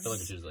edition size... I feel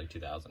like it's like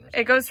 2,000 or something.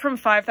 It goes from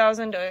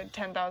 5,000 to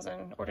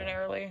 10,000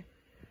 ordinarily.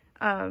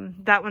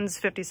 That one's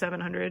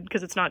 5,700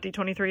 because it's not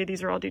D23.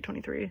 These are all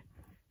D23.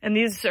 And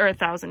these are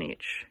 1,000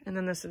 each. And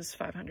then this is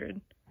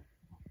 500.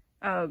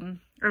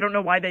 I don't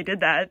know why they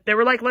did that. They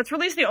were like, let's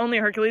release the only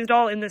Hercules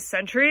doll in this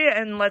century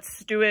and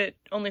let's do it,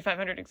 only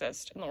 500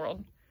 exist in the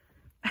world.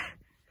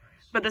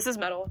 But this is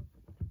metal.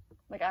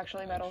 Like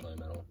actually metal. Actually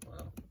metal,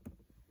 wow.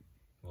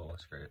 Well,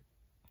 looks great.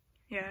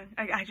 Yeah,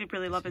 I actually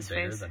really love his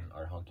face. Bigger than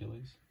our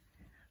Hercules?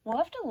 We'll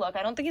have to look.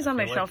 I don't think he's on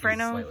my shelf right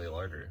now. Slightly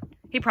larger.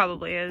 He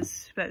probably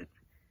is, but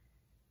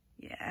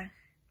yeah,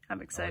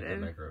 I'm excited. I like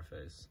the micro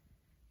face.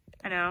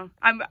 I know.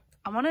 I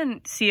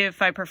want to see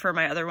if I prefer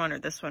my other one or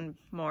this one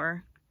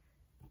more.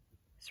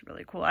 It's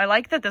really cool. I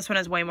like that this one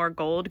has way more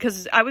gold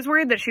because I was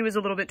worried that she was a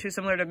little bit too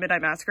similar to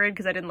Midnight Masquerade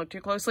because I didn't look too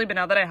closely, but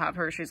now that I have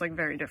her, she's like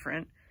very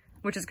different,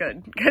 which is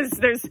good because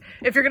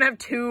if you're gonna have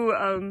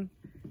two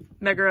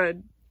Megara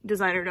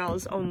designer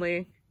dolls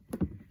only.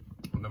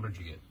 What number did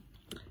you get?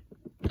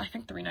 I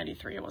think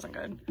 393. It wasn't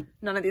good.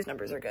 None of these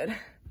numbers are good.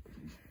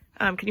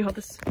 Can you hold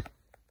this?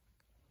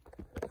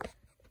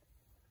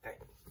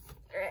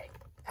 Alright.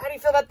 How do you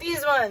feel about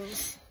these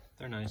ones?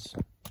 They're nice.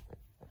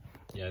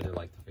 Yeah, I do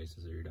like the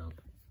faces that you don't.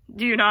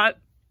 Do you not?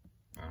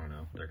 I don't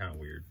know. They're kind of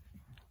weird.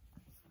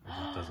 It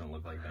just doesn't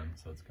look like them,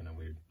 so it's kind of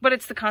weird. But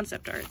it's the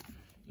concept art.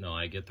 No,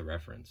 I get the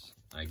reference.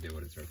 I get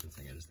what it's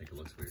referencing. I just think it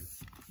looks weird.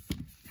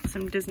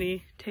 Some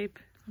Disney tape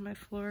on my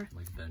floor.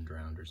 Like Ben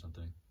drowned or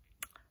something.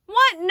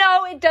 What?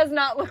 No, it does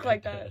not look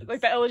like that.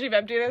 Like the Elegy of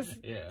Emptiness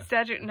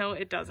statue? No,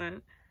 it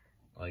doesn't.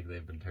 Like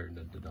they've been turned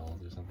into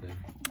dolls or something.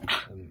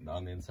 And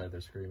on the inside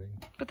they're screaming.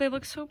 But they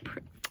look so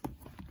pretty.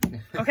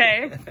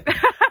 Okay.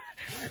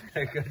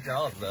 Good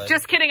job, though.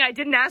 Just kidding. I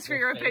didn't ask for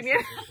your opinion.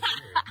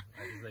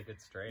 I just think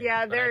it's strange.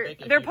 Yeah,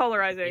 they're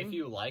polarizing. If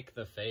you like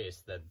the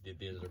face, then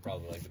these are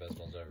probably like the best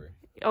ones ever.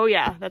 Oh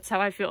yeah, that's how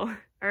I feel.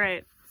 All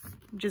right,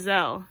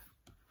 Giselle.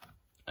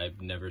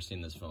 I've never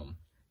seen this film.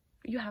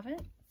 You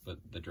haven't? But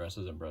the dress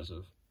is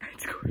impressive.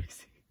 It's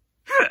crazy.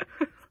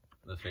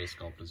 The face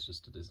sculpt is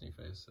just a Disney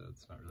face, so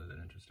it's not really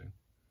that interesting.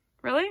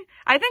 Really?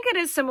 I think it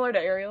is similar to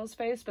Ariel's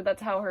face, but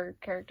that's how her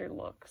character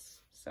looks.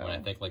 So. When I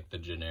think like the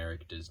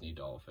generic Disney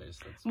doll face.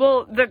 That's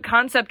well, the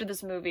concept of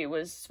this movie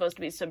was supposed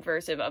to be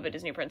subversive of a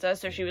Disney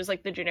princess, so she was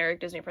like the generic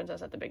Disney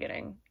princess at the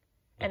beginning.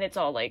 And it's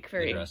all like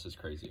very... The dress is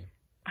crazy.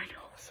 I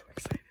know, I'm so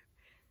excited.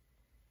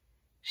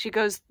 She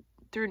goes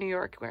through New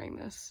York wearing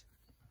this.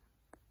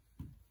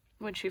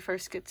 When she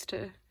first gets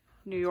to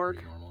New York.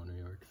 Pretty normal in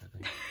New York, I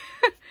think.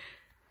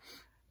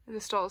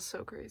 This doll is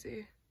so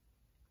crazy.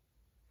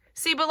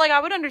 See, but like I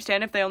would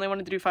understand if they only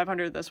wanted to do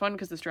 500 of this one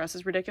because this dress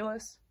is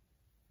ridiculous.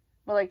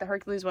 But like the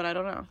Hercules one, I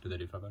don't know. Do they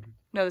do 500?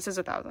 No, this is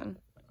 1,000.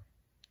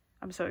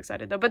 I'm so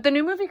excited though. But the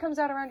new movie comes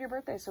out around your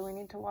birthday, so we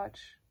need to watch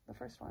the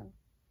first one.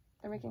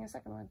 They're making a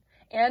second one.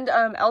 And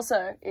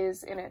Elsa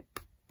is in it.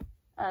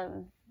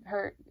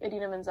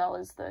 Idina Menzel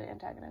is the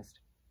antagonist.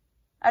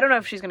 I don't know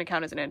if she's going to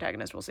count as an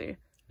antagonist. We'll see.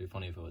 It'd be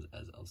funny if it was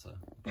as Elsa.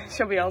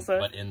 She'll be Elsa.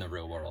 But in the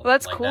real world. Well,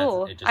 that's like,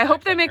 cool. I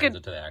hope they make it to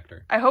the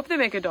actor. I hope they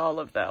make a doll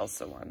of the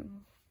Elsa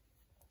one.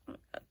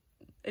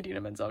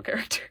 Idina Menzel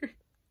character.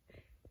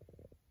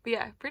 But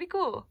yeah, pretty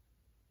cool.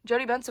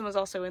 Jodie Benson was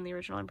also in the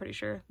original, I'm pretty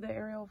sure. The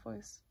Ariel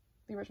voice.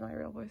 The original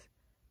Ariel voice.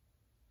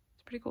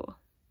 It's pretty cool.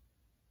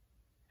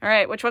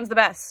 Alright, which one's the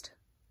best?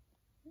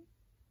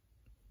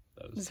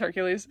 This is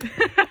Hercules.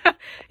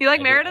 You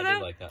like Merida, though? I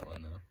do like that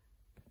one, though.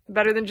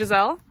 Better than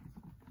Giselle?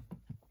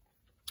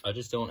 I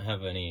just don't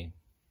have any,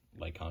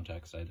 like,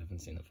 context. I haven't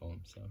seen the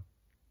film, so...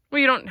 Well,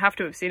 you don't have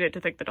to have seen it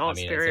to think the doll's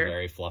superior. It's a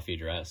very fluffy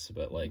dress,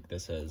 but, like,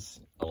 this has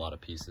a lot of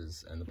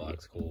pieces, and the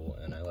box cool,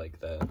 and I like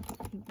the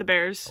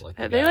bears. I like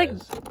the they're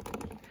guys.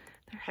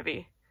 They're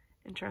heavy.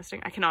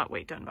 Interesting. I cannot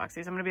wait to unbox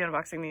these. I'm going to be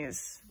unboxing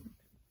these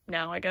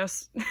now, I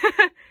guess.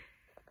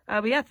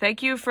 But yeah,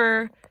 thank you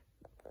for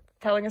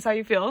telling us how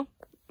you feel.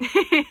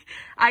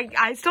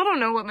 I still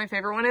don't know what my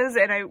favorite one is,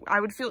 and I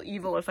would feel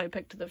evil if I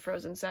picked the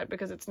Frozen set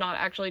because it's not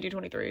actually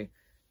D23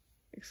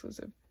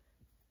 exclusive.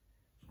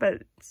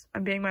 But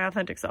I'm being my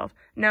authentic self.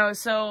 No,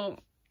 so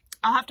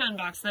I'll have to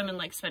unbox them and,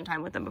 like, spend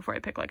time with them before I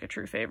pick, like, a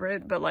true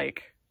favorite. But,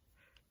 like,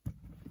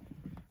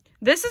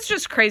 this is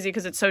just crazy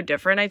because it's so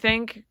different, I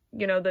think.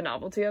 You know, the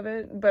novelty of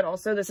it. But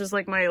also, this is,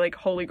 like, my, like,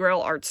 holy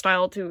grail art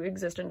style to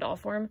exist in doll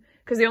form.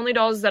 Because the only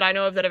dolls that I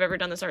know of that have ever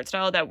done this art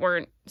style that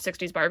weren't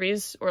 60s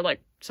Barbies or,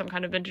 like, some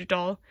kind of vintage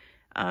doll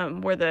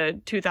were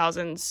the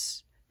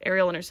 2000s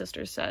Ariel and her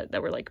sisters set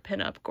that were, like,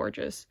 pin-up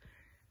gorgeous.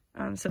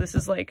 So this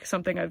is, like,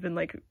 something I've been,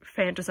 like,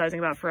 fantasizing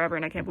about forever,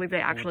 and I can't believe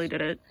they actually did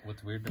it.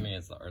 What's weird to me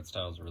is the art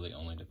style is really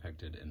only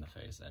depicted in the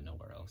face and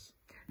nowhere else.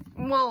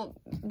 Well,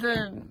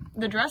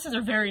 the dresses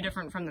are very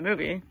different from the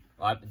movie.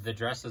 The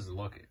dresses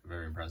look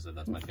very impressive.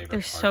 That's my favorite They're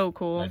part. so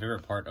cool. My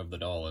favorite part of the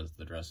doll is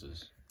the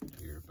dresses.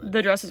 Here, but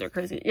the dresses are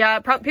crazy. Yeah,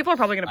 people are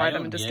probably going to buy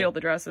them and just steal the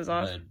dresses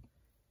off.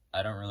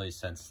 I don't really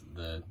sense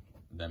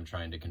them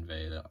trying to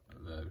convey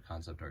the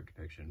concept art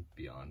depiction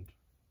beyond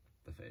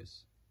the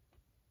face.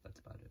 That's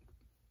about it.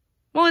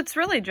 Well, it's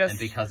really just... And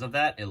because of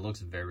that, it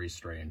looks very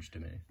strange to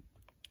me.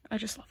 I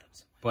just love them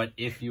so much. But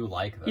if you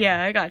like them...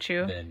 Yeah, I got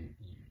you. Then,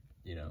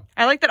 you know...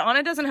 I like that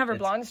Anna doesn't have her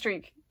blonde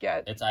streak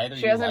yet. It's either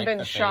she hasn't been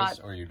the shot face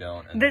or you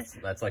don't. And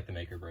that's like the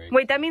make or break.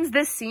 Wait, that means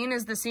this scene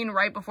is the scene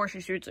right before she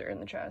shoots her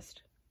in the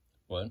chest.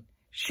 What?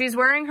 She's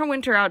wearing her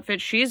winter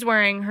outfit. She's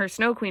wearing her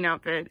Snow Queen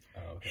outfit.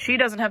 Oh, okay. She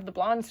doesn't have the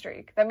blonde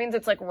streak. That means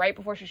it's, like, right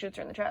before she shoots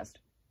her in the chest.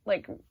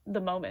 Like,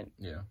 the moment.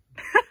 Yeah.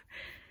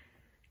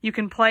 You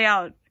can play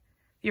out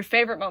your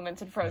favorite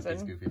moments in Frozen.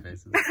 These goofy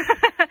faces.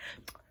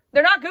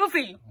 They're not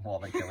goofy! While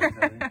they kill each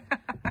other.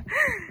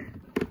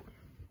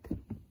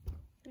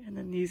 And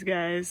then these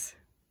guys.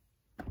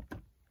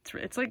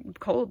 It's like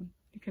cold.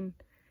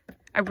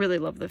 I really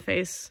love the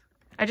face.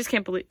 I just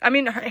can't believe... I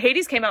mean,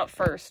 Hades came out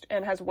first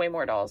and has way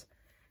more dolls.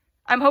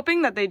 I'm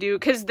hoping that they do,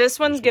 because this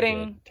one's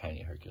getting...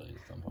 Tiny Hercules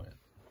at some point.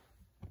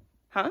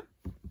 Huh?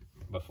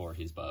 Before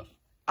he's buff.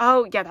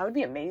 Oh, yeah, that would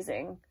be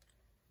amazing.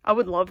 I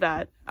would love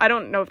that. I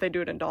don't know if they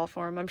do it in doll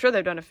form. I'm sure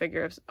they've done a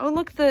figure of... Oh,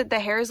 look, the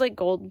hair is, like,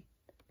 gold.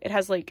 It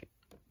has, like...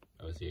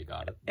 Oh, is he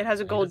got it? It has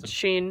a gold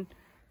sheen.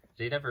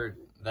 He never...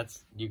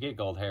 You get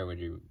gold hair when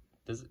you...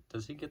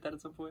 Does he get that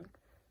at some point?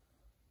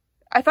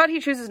 I thought he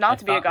chooses not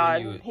to be a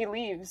god. He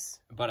leaves.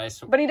 But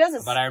he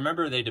does. But I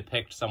remember they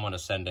depict someone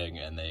ascending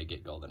and they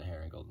get golden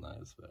hair and golden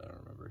eyes, but I don't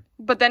remember.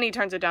 But then he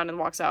turns it down and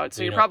walks out,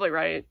 so you're probably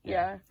right.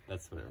 Yeah.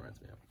 That's what it reminds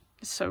me of.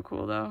 It's so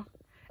cool, though.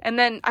 And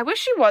then, I wish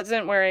she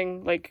wasn't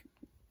wearing, like,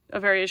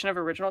 a variation of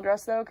her original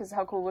dress, though, because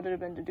how cool would it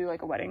have been to do,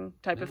 like, a wedding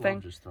type of thing?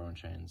 Just throwing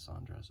chains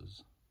on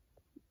dresses.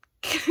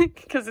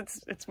 Because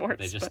it's more...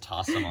 They just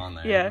toss them on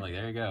there. Yeah. Like,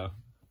 there you go.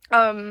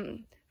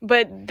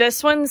 But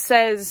this one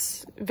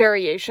says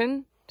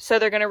variation. So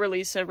they're going to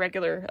release a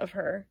regular of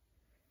her.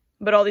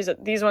 But all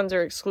these ones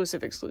are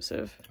exclusive.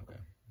 Okay.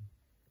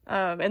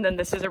 And then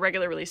this is a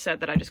regular release set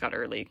that I just got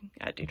early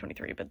at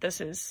D23. But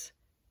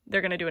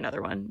they're going to do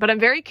another one. But I'm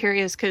very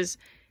curious because,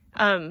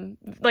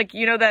 like,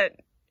 you know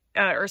that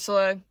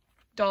Ursula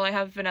doll I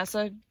have,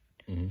 Vanessa?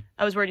 Mm-hmm.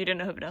 I was worried you didn't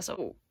know who Vanessa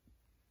was.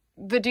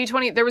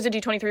 There was a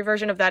D23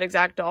 version of that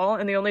exact doll.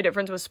 And the only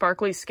difference was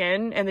sparkly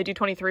skin. And the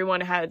D23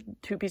 one had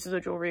 2 pieces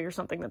of jewelry or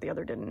something that the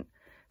other didn't.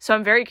 So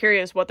I'm very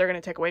curious what they're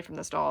going to take away from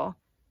this doll.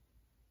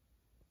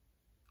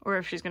 Or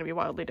if she's going to be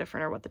wildly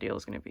different or what the deal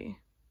is going to be.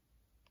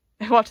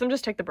 Watch them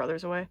just take the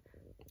brothers away.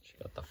 She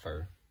got the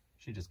fur.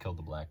 She just killed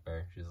the black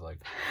bear. She's like...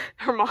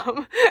 Her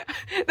mom.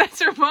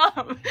 That's her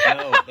mom.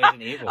 No, there's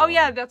an evil one. Oh,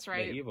 yeah, that's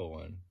right. The evil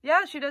one.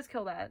 Yeah, she does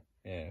kill that.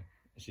 Yeah.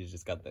 She's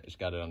just got she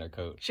got it on her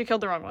coat. She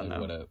killed the wrong one, like,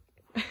 though. What up?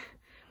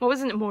 What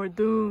wasn't it more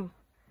do?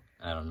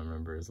 I don't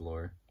remember his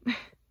lore.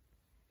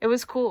 It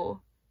was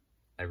cool.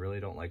 I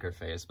really don't like her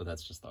face, but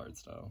that's just the art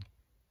style.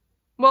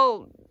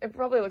 Well, it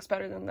probably looks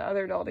better than the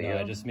other doll to you.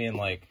 I just mean,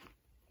 like,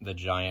 the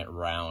giant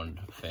round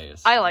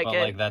face. I like but,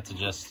 it. Like, that's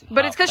just...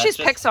 But it's because she's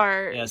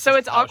Pixar, yeah, so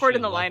it's awkward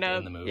in the lineup. lineup.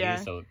 In the movie, yeah.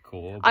 So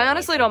cool. I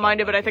honestly don't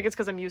mind it, but I think it's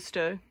because I'm used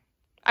to...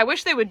 I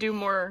wish they would do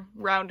more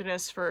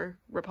roundness for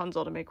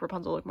Rapunzel to make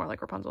Rapunzel look more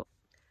like Rapunzel.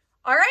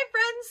 Alright,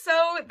 friends,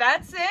 so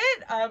that's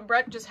it.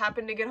 Brett just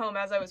happened to get home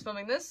as I was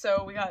filming this,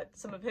 so we got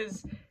some of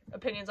his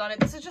opinions on it.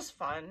 This is just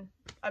fun.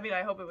 I mean,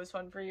 I hope it was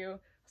fun for you.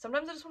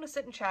 sometimes I just want to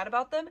sit and chat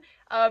about them.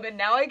 And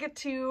now I get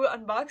to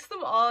unbox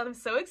them all, and I'm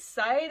so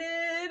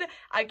excited.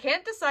 I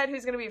can't decide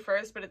who's gonna be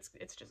first, but it's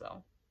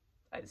Giselle.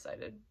 I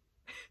decided.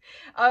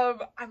 I'm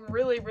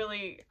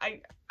really,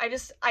 I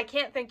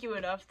can't thank you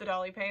enough, the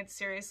Dolly Paints,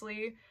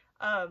 seriously.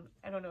 I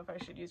don't know if I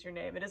should use your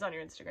name. It is on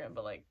your Instagram,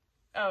 but like,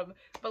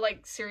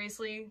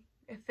 seriously,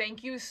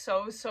 thank you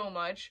so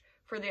much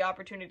for the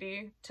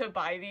opportunity to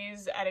buy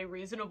these at a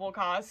reasonable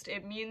cost.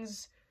 It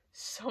means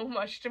so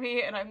much to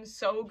me, and I'm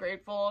so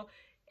grateful.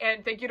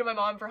 And thank you to my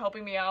mom for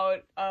helping me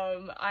out.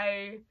 I'm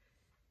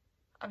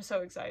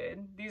so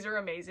excited. These are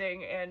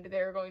amazing, and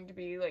they're going to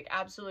be, like,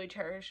 absolutely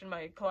cherished in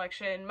my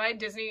collection. My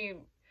Disney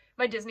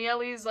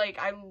Ellies, like,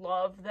 I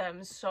love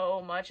them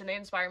so much, and they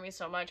inspire me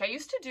so much. I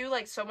used to do,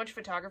 like, so much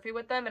photography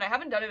with them, and I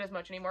haven't done it as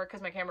much anymore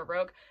because my camera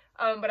broke.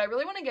 But I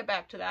really want to get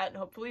back to that, and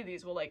hopefully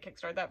these will, like,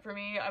 kickstart that for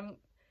me.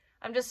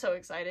 I'm just so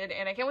excited,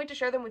 and I can't wait to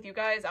share them with you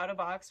guys, out of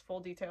box,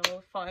 full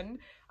detail, fun.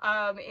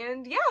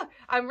 And yeah,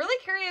 I'm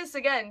really curious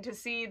again to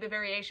see the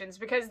variations,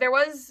 because there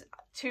was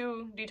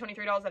 2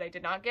 D23 dolls that I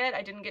did not get.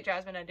 I didn't get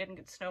Jasmine, I didn't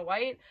get Snow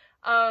White.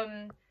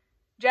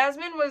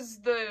 Jasmine was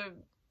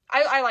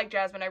I like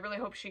Jasmine. I really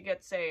hope she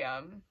gets a,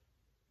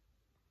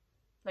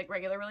 like,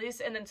 regular release.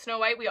 And then Snow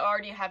White, we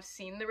already have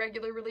seen the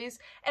regular release.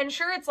 And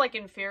sure, it's, like,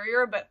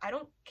 inferior, but I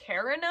don't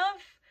care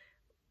enough,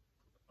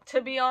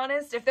 to be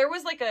honest. If there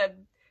was, like, a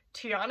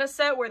Tiana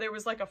set where there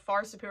was, like, a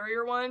far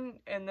superior one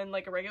and then,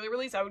 like, a regular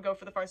release, I would go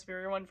for the far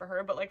superior one for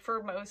her. But, like,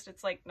 for most,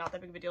 it's, like, not that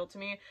big of a deal to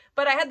me.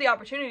 But I had the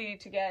opportunity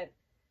to get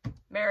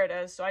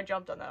Merida, so I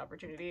jumped on that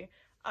opportunity.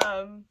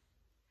 But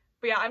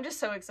yeah, I'm just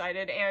so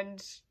excited,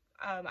 and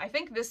I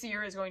think this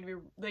year is going to be,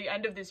 the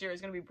end of this year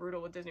is going to be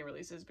brutal with Disney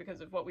releases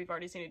because of what we've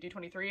already seen at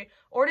D23.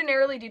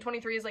 Ordinarily,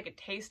 D23 is, like, a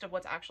taste of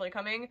what's actually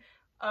coming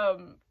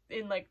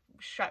in, like,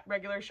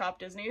 regular shop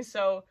Disney,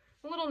 so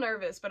I'm a little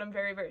nervous, but I'm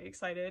very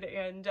excited.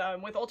 And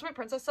with Ultimate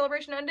Princess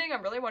Celebration ending,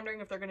 I'm really wondering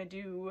if they're going to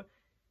do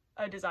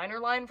a designer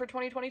line for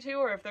 2022,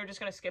 or if they're just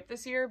going to skip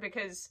this year,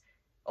 because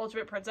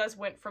Ultimate Princess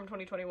went from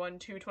 2021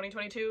 to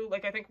 2022.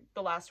 Like, I think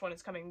the last one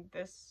is coming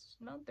this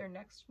month or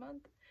next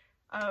month.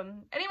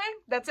 Anyway,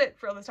 that's it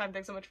for all this time.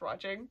 Thanks so much for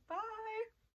watching. Bye!